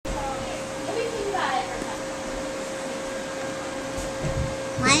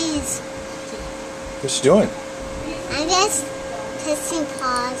Why is... What's she doing? I'm just pressing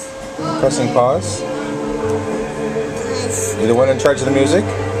pause. Pressing pause? Because You're the one in charge of the music?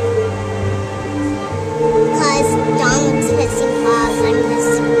 Donald's pressing pause. I'm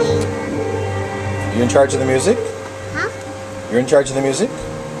listening. You're in charge of the music? Huh? You're in charge of the music?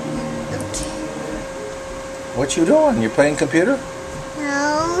 Okay. What you doing? You're playing computer?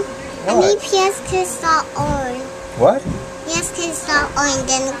 No. What? I need PBS.org. What? PBS.org,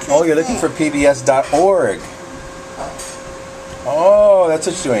 then click Oh, you're looking for PBS.org. Oh, that's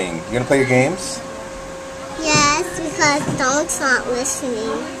what you're doing. You're going to play your games? Yes, because Donald's not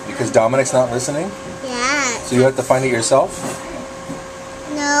listening. Because Dominic's not listening? Yeah. So you have to find it yourself?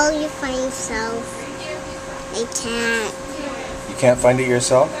 No, you find yourself. I can't. You can't find it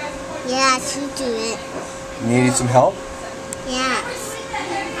yourself? Yes, you do it. You need some help? Yes.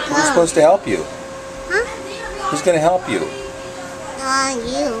 Who's supposed to help you? Huh? Who's going to help you?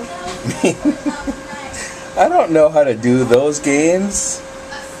 You. I don't know how to do those games.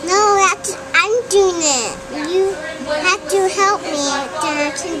 No, I'm doing it. You have to help me, then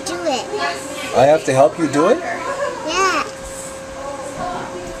I can do it. I have to help you do it? Yes.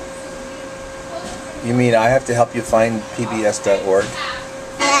 You mean I have to help you find PBS.org?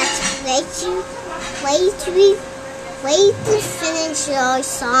 Yes. Wait to finish your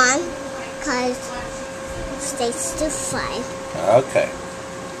song, because it stays to 5. Okay.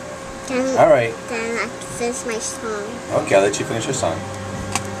 Then, All right. Then I finish my song. Okay, I'll let you finish your song.